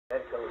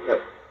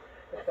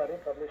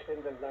published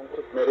in the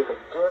Lancet Medical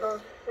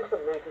Journal is the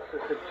latest to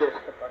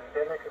suggest the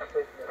pandemic is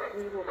taking a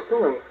serious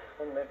toll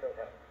on mental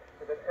health,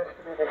 with an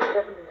estimated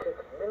 76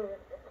 million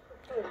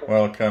extra cases.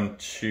 Welcome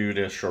to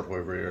the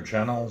Shortwave Radio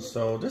channel.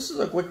 So this is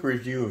a quick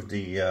review of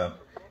the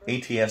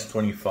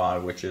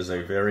ATS-25, which is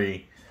a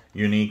very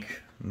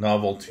unique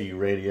novelty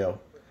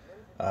radio.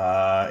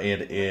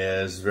 It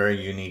is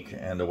very unique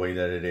in the way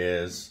that it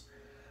is.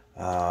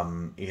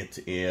 It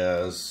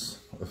is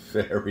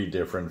very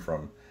different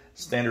from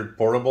standard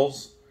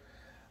portables.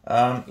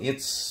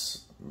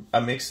 It's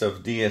a mix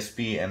of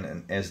DSP and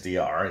an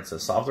SDR. It's a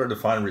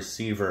software-defined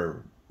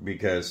receiver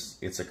because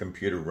it's a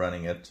computer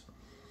running it,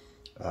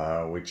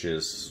 which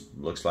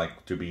looks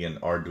like to be an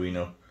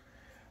Arduino.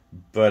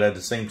 But at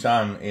the same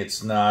time,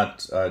 it's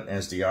not an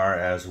SDR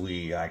as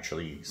we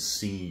actually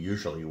see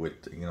usually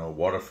with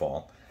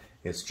waterfall.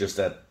 It's just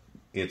that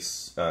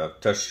it's a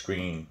touch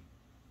screen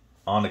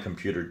on the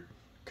computer,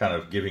 kind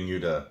of giving you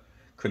the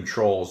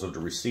controls of the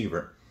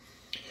receiver.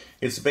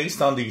 It's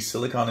based on the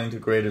Silicon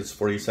Integrated's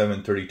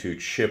 4732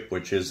 chip,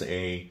 which is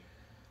a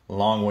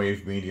long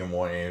wave, medium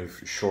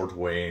wave, short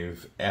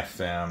wave,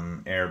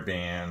 FM,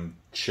 airband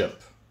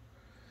chip.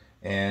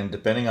 And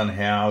depending on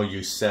how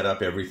you set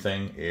up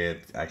everything,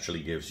 it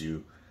actually gives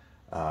you,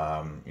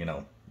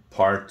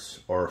 part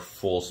or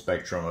full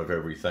spectrum of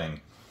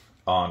everything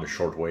on the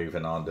shortwave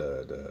and on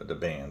the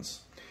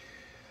bands.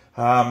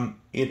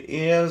 It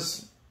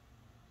is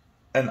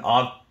an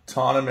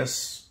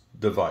autonomous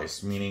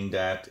device, meaning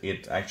that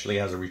it actually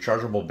has a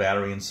rechargeable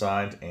battery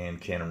inside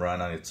and can run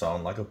on its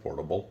own like a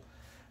portable.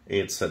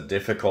 It's a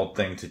difficult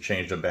thing to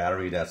change the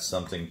battery. That's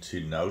something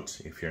to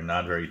note. If you're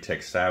not very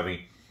tech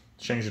savvy,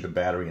 changing the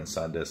battery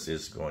inside this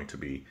is going to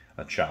be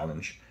a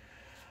challenge.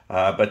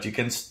 But you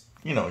can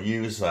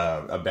use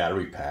a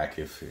battery pack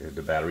if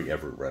the battery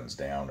ever runs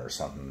down or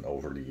something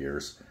over the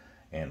years,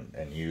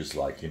 and use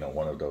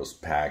one of those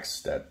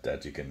packs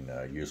that you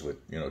can use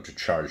with to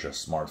charge a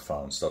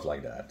smartphone, stuff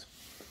like that.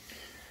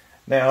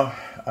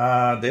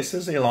 Now this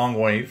is a long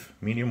wave,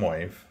 medium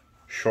wave,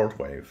 short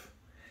wave,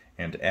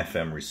 and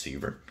FM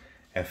receiver.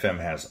 FM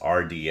has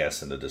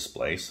RDS in the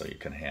display, so you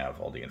can have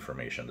all the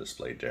information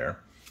displayed there.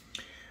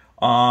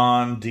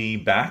 On the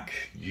back,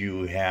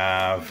 you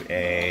have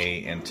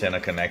a antenna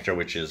connector,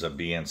 which is a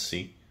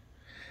BNC.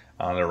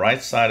 On the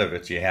right side of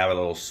it, you have a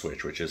little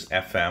switch, which is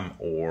FM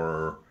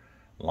or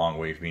long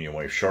wave, medium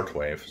wave, short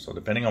wave. So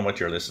depending on what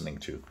you're listening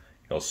to,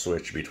 you'll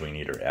switch between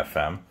either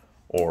FM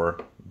or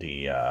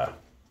the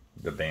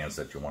bands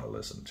that you want to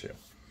listen to.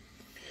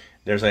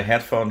 There's a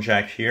headphone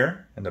jack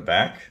here in the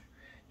back.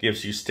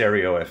 Gives you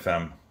stereo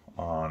FM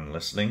on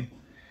listening.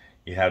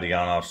 You have the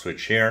on-off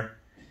switch here.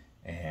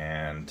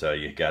 And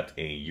you got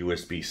a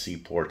USB-C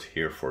port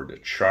here for the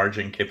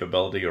charging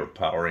capability or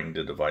powering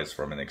the device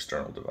from an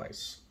external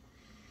device.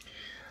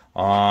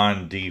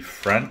 On the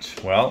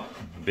front, well,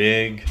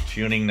 big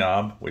tuning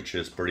knob, which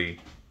is pretty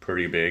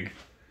big.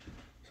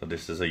 So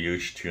this is a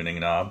huge tuning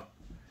knob.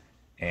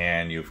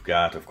 And you've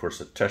got, of course,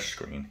 a touch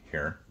screen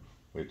here,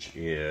 which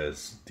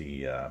is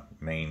the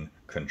main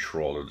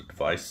control of the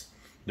device.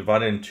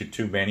 Divided into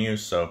two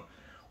menus, so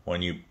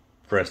when you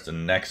press the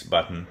next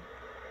button,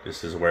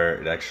 this is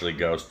where it actually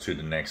goes to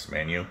the next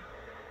menu,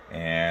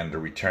 and the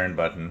return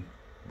button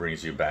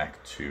brings you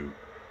back to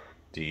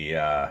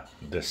the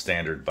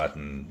standard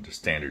button, the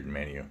standard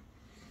menu.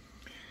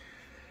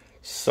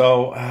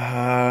 So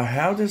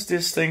how does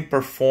this thing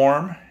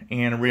perform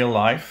in real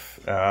life?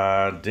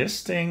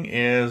 This thing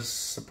is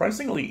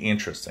surprisingly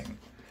interesting.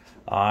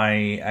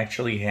 I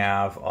actually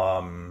have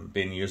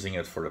been using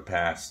it for the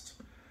past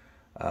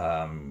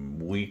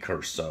week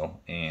or so,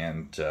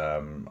 and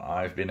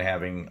I've been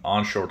having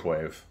on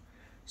shortwave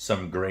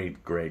some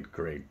great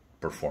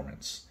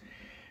performance.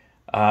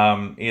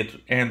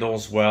 It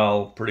handles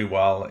pretty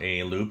well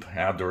a loop,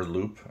 outdoor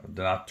loop,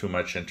 not too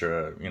much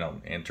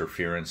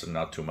interference, and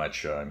not too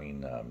much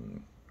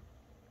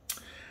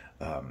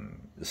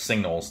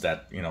signals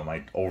that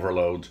might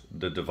overload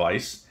the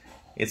device.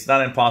 It's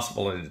not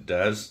impossible that it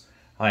does.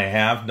 I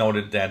have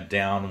noted that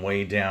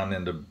way down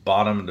in the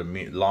bottom of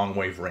the long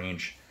wave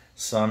range,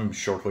 some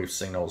shortwave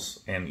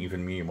signals and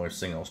even medium wave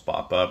signals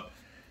pop up.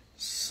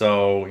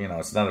 So,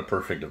 it's not a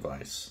perfect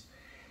device.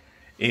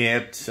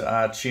 It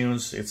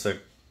tunes, it's a,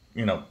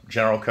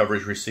 general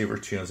coverage receiver,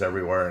 tunes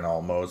everywhere in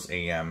all modes,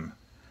 AM,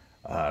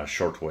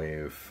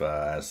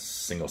 shortwave,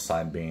 single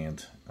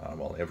sideband.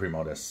 Well, every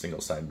mode has single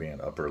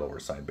sideband, upper, lower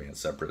sideband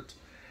separate.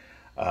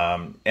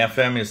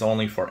 FM is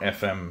only for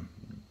FM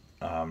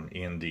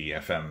in the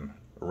FM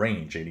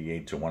range,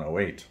 88 to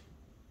 108.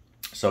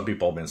 Some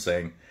people have been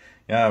saying,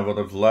 yeah, I would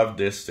have loved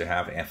this to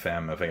have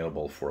FM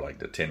available for like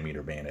the 10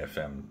 meter band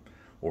FM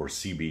or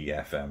CB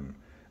FM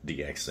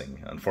DXing.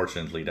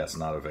 Unfortunately, that's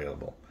not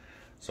available.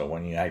 So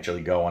when you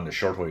actually go on the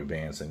shortwave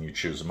bands and you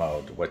choose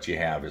mode, what you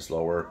have is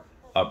lower,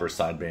 upper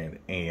sideband,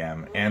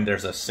 AM, and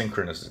there's a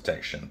synchronous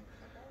detection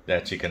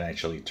that you can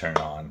actually turn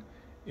on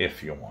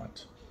if you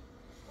want.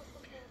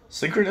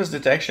 Synchronous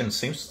detection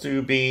seems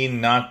to be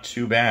not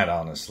too bad,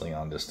 honestly,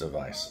 on this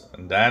device.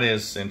 And that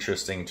is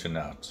interesting to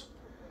note.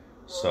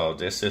 So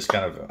this is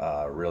kind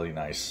of really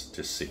nice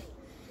to see.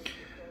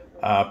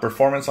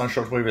 Performance on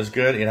shortwave is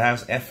good. It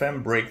has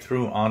FM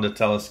breakthrough on the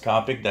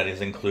telescopic that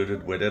is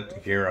included with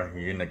it. Here,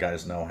 you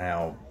guys know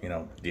how,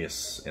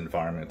 this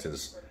environment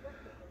is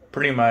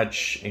pretty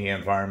much an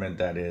environment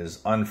that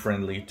is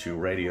unfriendly to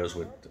radios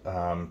with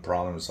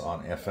problems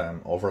on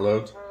FM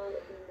overload.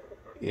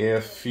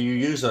 If I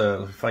use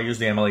the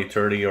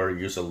MLA30 or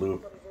use a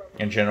loop,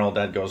 in general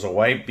that goes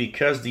away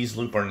because these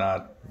loops are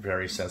not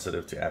very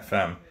sensitive to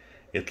FM.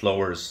 It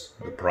lowers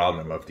the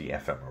problem of the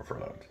FM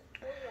overload.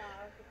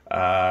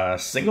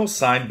 Single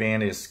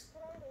sideband is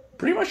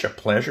pretty much a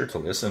pleasure to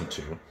listen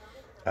to.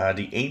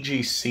 The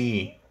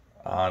AGC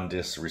on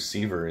this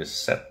receiver is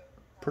set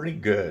pretty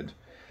good.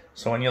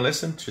 So when you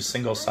listen to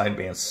single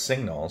sideband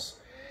signals,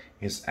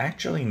 it's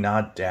actually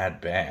not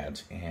that bad,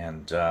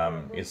 and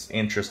it's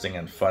interesting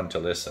and fun to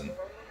listen.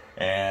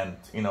 And,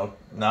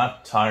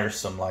 not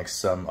tiresome like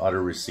some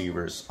other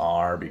receivers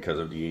are because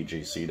of the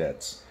AGC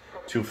that's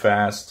too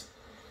fast.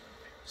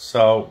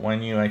 So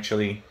when you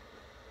actually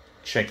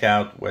check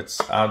out what's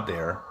out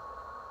there,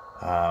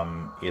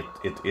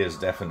 it is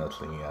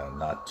definitely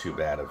not too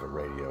bad of a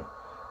radio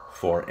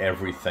for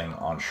everything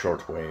on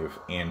shortwave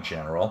in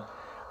general.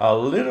 A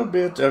little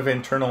bit of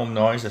internal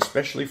noise,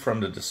 especially from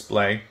the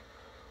display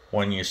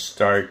when you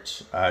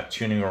start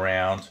tuning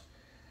around,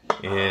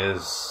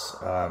 is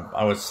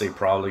I would say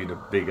probably the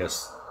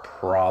biggest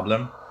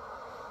problem,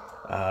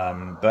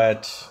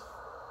 but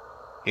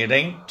it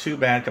ain't too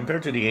bad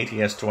compared to the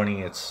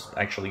ATS-20. It's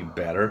actually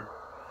better,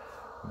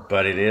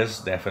 but it is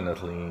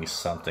definitely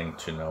something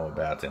to know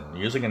about, and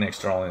using an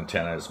external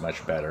antenna is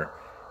much better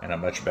and a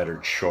much better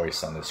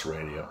choice on this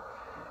radio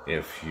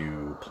if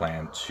you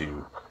plan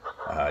to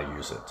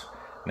use it.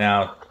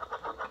 Now,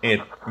 it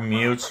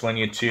mutes when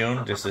you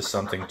tune. This is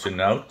something to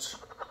note.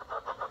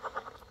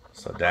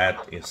 So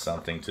that is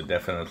something to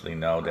definitely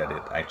know, that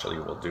it actually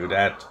will do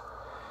that.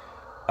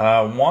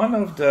 One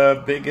of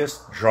the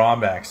biggest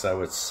drawbacks, I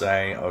would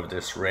say, of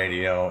this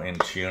radio in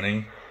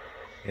tuning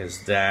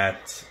is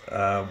that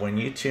when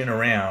you tune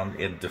around,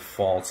 it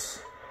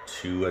defaults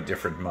to a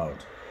different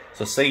mode.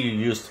 So say you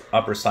used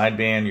upper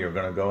sideband, you're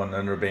going to go in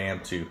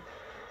underband to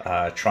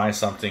try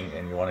something,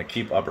 and you want to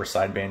keep upper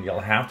sideband,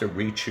 you'll have to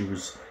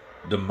re-choose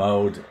the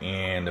mode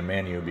in the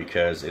menu,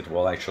 because it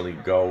will actually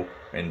go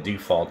and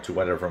default to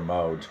whatever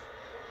mode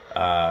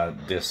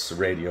this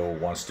radio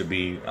wants to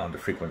be on the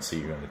frequency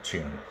you're going to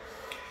tune.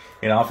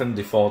 It often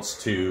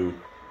defaults to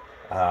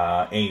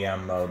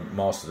AM mode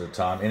most of the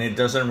time, and it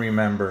doesn't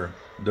remember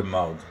the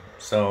mode.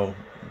 So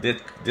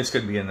this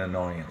could be an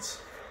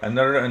annoyance.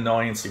 Another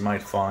annoyance you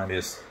might find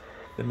is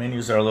the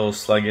menus are a little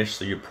sluggish,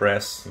 so you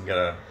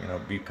gotta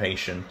be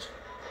patient,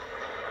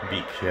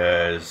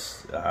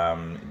 because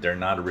they're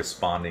not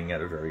responding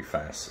at a very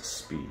fast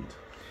speed.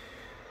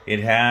 It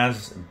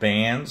has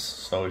bands,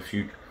 so if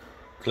you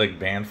click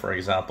band, for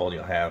example,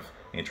 you'll have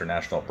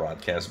international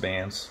broadcast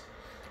bands,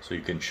 so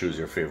you can choose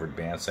your favorite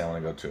band. Say I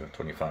want to go to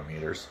 25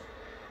 meters,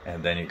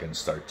 and then you can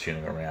start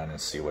tuning around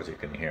and see what you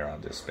can hear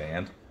on this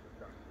band.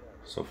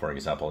 So for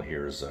example,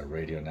 here's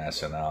Radio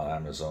Nacional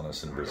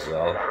Amazonas in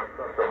Brazil.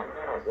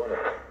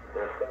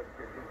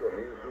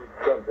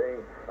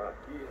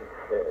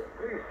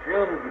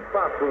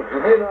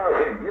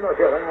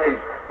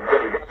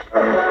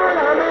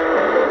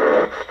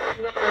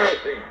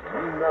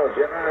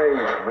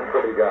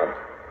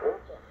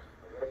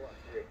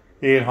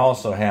 It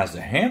also has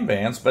the hand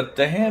bands, but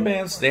the hand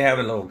bands, they have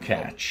a little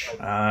catch.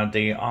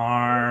 They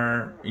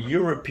are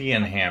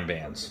European hand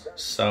bands,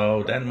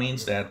 so that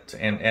means that,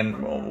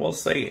 and we'll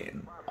say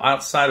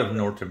outside of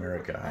North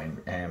America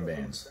hand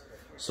bands.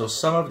 So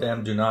some of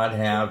them do not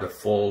have the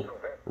full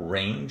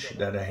range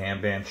that a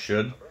hand band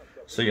should,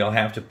 so you'll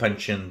have to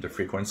punch in the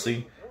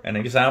frequency. An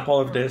example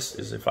of this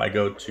is if I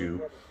go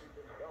to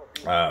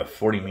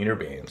 40 meter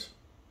bands.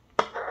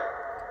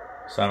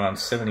 So I'm on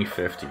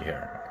 7050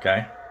 here,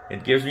 okay?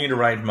 It gives me the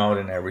right mode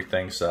and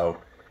everything, so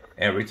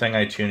everything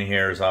I tune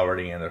here is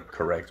already in the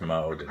correct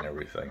mode and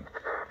everything.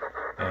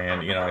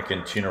 And, I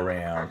can tune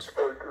around.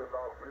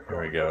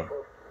 Here we go.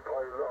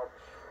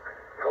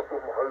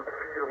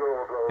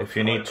 If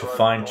you need to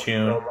fine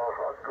tune,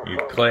 you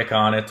click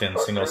on it in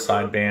single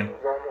sideband,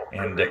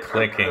 and the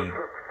clicking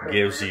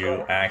gives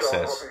you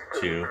access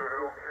to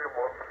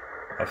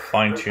a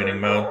fine tuning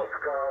mode.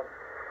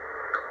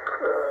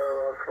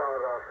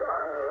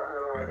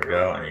 There we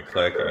go, and you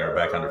click and you're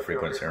back on the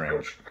frequency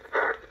range.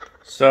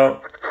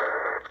 So,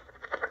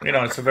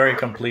 it's a very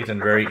complete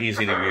and very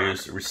easy to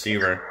use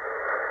receiver.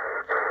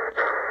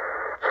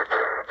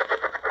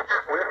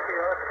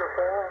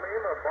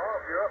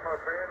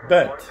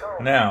 But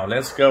now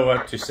let's go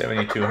up to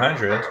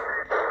 7200,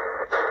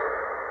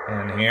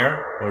 and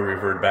here we'll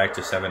revert back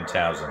to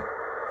 7000.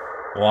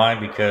 Why?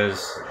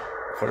 Because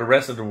for the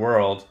rest of the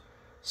world,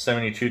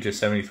 72 to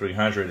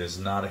 7300 is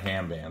not a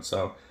ham band.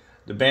 So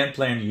the band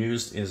plan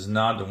used is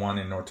not the one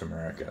in North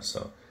America.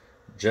 So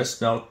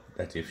just note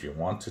that if you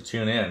want to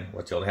tune in,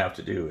 what you'll have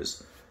to do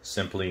is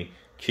simply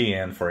key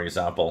in, for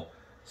example,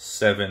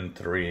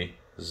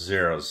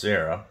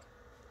 7300,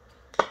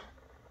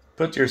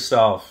 put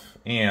yourself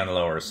in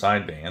lower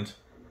sideband,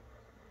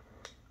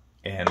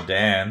 and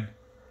then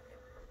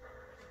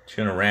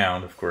tune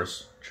around, of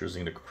course,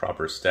 choosing the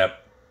proper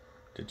step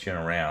to tune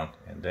around,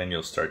 and then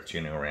you'll start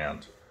tuning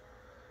around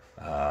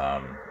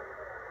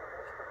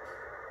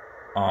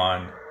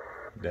on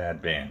that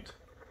band.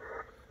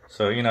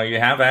 So, you know, you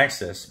have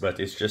access, but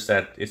it's just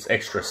that it's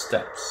extra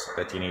steps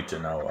that you need to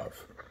know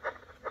of.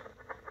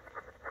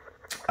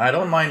 I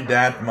don't mind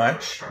that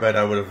much, but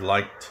I would have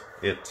liked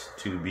it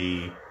to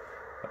be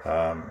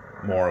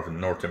more of a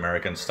North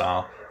American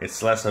style.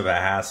 It's less of a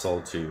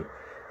hassle to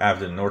have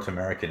the North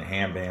American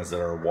ham bands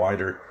that are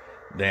wider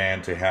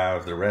than to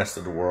have the rest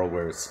of the world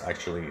where it's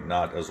actually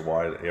not as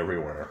wide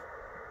everywhere.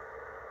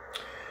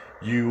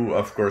 You,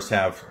 of course,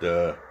 have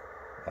the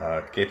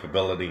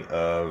capability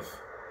of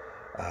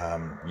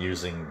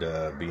using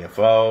the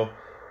BFO.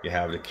 You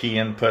have the key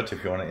input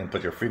if you want to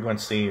input your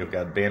frequency. You've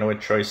got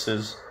bandwidth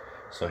choices.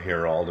 So here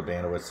are all the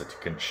bandwidths that you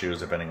can choose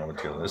depending on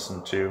what you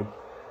listen to.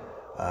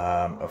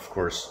 Of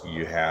course,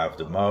 you have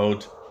the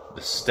mode.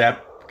 The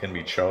step can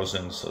be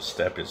chosen. So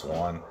step is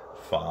 1,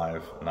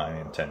 5, 9,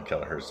 and 10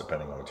 kilohertz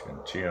depending on what you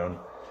can tune.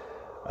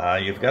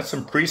 You've got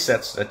some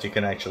presets that you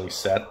can actually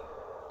set.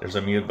 There's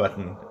a mute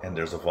button and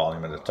there's a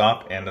volume at the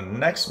top. And the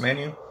next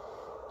menu,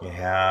 you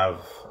have,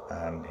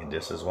 and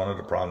this is one of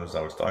the problems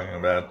I was talking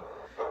about.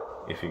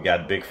 If you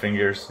got big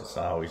fingers, it's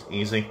not always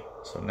easy.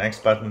 So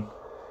next button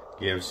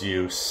gives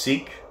you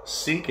seek.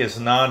 Seek is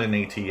not an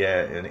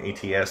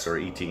ATS or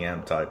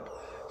ETM type.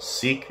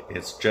 Seek,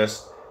 it's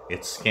just,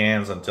 it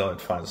scans until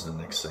it finds the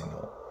next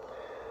signal.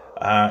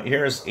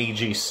 Here's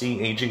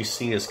AGC.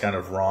 AGC is kind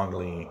of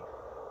wrongly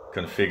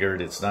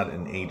configured. It's not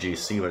an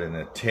AGC, but an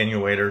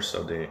attenuator.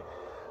 So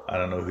I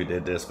don't know who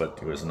did this, but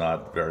he was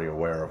not very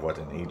aware of what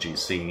an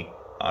AGC,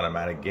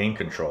 automatic gain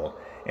control,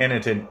 and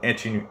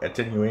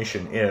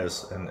attenuation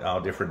is, and how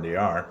different they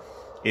are.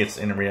 It's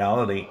in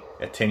reality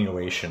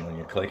attenuation. When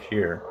you click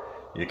here,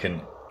 you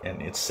can,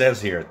 and it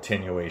says here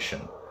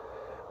attenuation.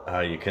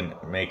 You can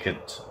make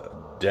it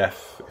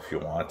deaf if you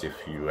want. If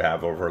you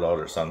have overload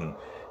or something,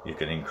 you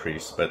can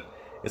increase. But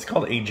it's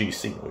called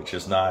AGC, which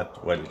is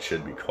not what it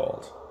should be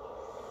called.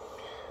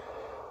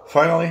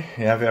 Finally,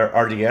 you have your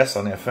RDS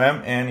on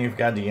FM, and you've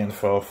got the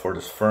info for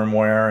this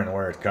firmware and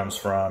where it comes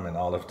from and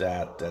all of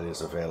that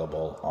is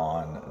available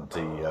on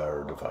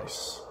the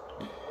device.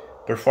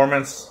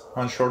 Performance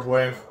on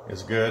shortwave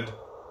is good.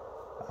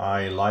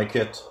 I like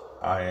it.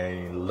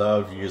 I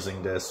love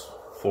using this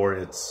for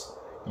its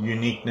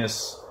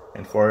uniqueness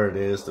and for it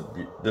is. The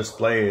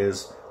display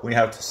is, we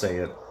have to say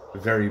it,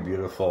 very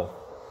beautiful.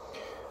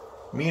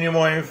 Medium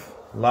wave,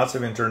 lots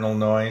of internal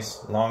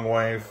noise. Long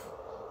wave,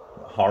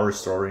 horror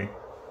story.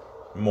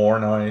 More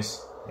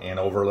noise and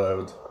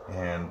overload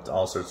and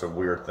all sorts of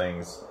weird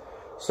things.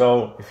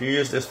 So if you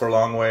use this for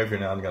long wave, you're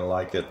not going to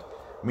like it.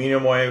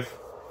 Medium wave,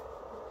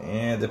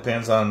 it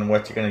depends on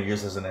what you're going to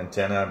use as an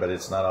antenna, but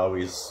it's not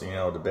always, you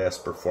know, the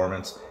best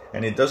performance.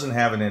 And it doesn't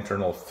have an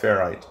internal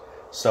ferrite,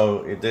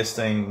 so this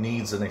thing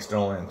needs an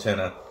external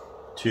antenna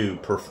to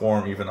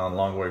perform even on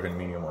long wave and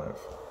medium wave.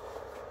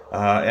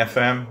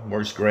 FM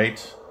works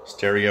great,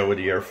 stereo with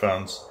the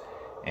earphones,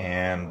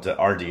 and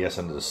RDS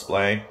on the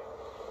display.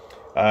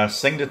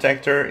 Sync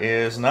detector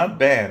is not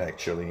bad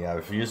actually.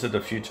 I've used it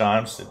a few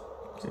times.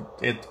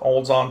 It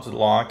holds on to the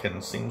lock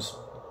and seems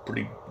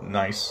pretty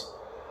nice.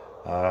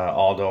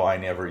 Although I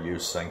never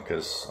use sync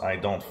because I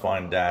don't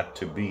find that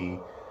to be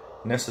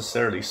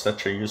necessarily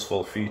such a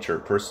useful feature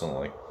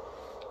personally.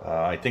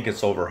 I think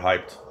it's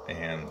overhyped,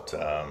 and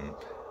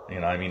you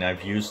know, I mean,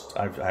 I've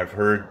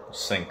heard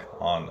sync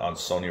on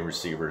Sony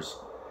receivers.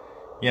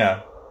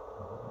 Yeah,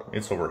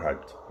 it's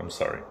overhyped. I'm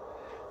sorry.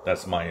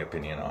 That's my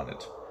opinion on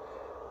it.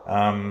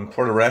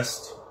 For the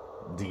rest,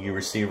 the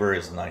receiver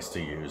is nice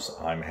to use.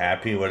 I'm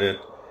happy with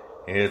it.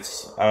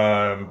 It's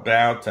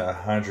about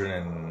 100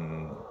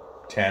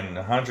 to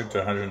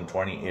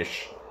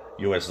 120-ish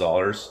US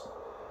dollars.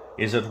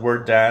 Is it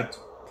worth that?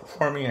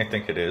 For me, I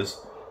think it is.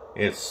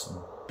 It's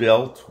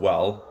built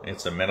well.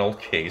 It's a metal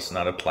case,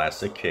 not a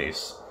plastic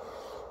case.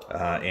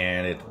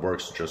 And it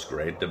works just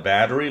great. The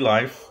battery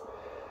life,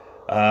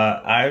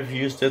 I've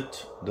used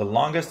it, the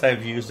longest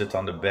I've used it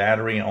on the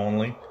battery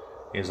only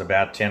is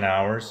about 10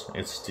 hours.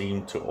 It's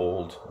deemed to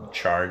hold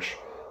charge.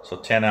 So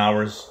 10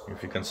 hours,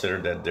 if you consider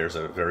that there's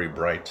a very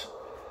bright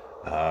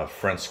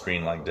front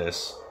screen like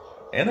this.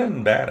 It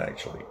isn't bad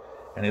actually.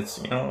 And it's,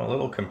 you know, a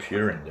little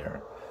computer in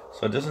there.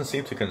 So it doesn't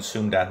seem to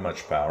consume that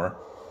much power.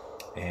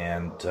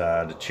 And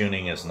the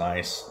tuning is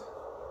nice.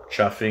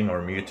 Chuffing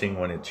or muting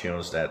when it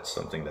tunes, that's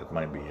something that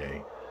might be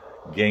a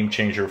game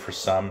changer for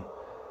some.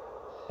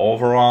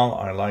 Overall,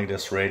 I like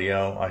this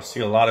radio. I see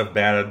a lot of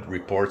bad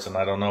reports, and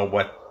I don't know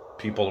what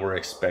people were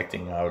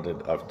expecting out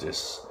of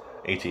this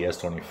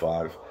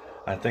ATS-25.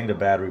 I think the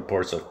bad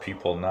reports of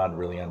people not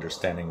really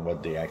understanding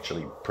what they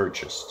actually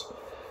purchased.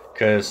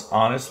 Because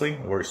honestly,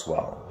 works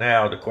well.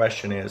 Now the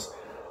question is,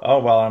 oh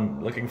well,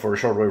 I'm looking for a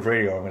shortwave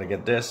radio, I'm going to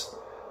get this.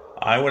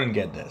 I wouldn't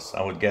get this.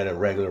 I would get a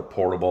regular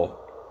portable,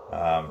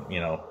 you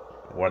know,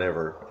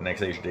 whatever, an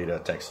XH Data,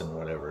 Texan,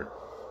 whatever,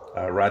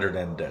 rather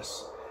than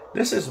this.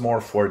 This is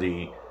more for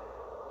the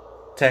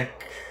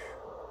tech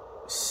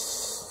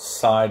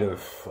side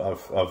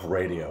of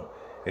radio.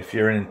 If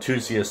you're an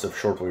enthusiast of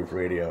shortwave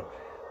radio,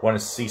 want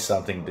to see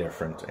something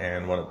different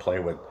and want to play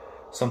with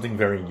something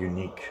very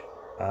unique,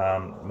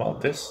 well,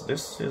 this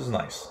is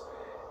nice,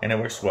 and it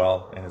works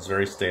well, and it's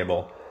very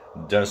stable.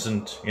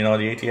 Doesn't, you know,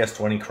 the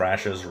ATS-20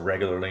 crashes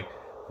regularly.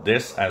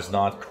 This has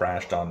not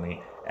crashed on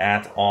me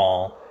at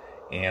all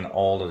in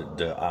all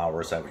the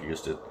hours I've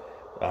used it.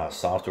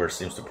 Software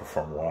seems to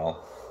perform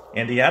well,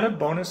 and the added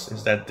bonus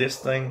is that this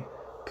thing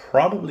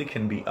probably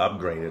can be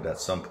upgraded at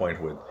some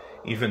point with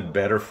even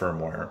better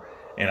firmware,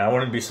 and I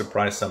wouldn't be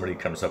surprised somebody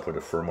comes up with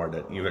a firmware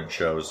that even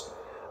shows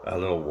a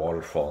little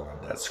waterfall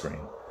on that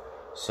screen.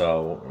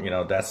 So, you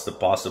know, that's the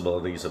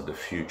possibilities of the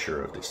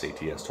future of this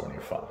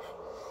ATS-25.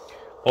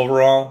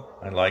 Overall,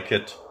 I like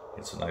it.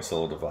 It's a nice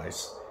little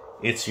device.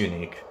 It's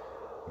unique.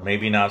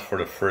 Maybe not for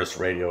the first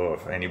radio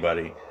of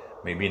anybody.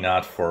 Maybe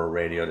not for a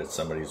radio that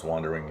somebody's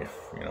wondering if,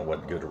 you know,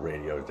 what good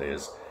radio it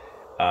is.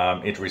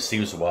 It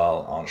receives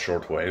well on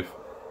shortwave.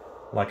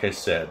 Like I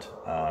said,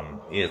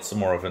 it's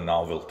more of a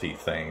novelty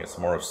thing. It's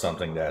more of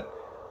something that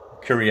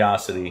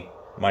curiosity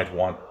might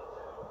want,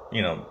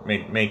 you know,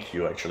 make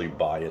you actually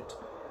buy it.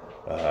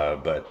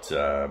 But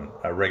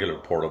a regular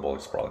portable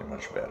is probably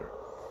much better.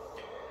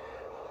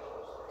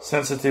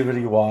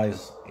 Sensitivity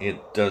wise,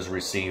 it does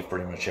receive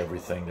pretty much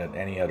everything that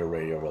any other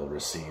radio will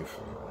receive,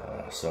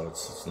 so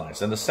it's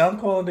nice. And the sound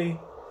quality,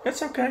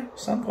 it's okay.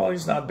 Sound quality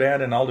is not bad,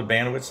 and all the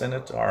bandwidths in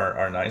it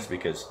are nice,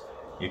 because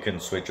you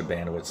can switch the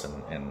bandwidths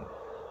and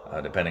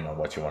depending on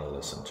what you want to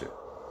listen to.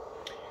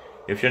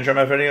 If you enjoy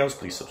my videos,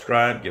 please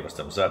subscribe, give us a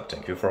thumbs up.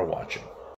 Thank you for watching.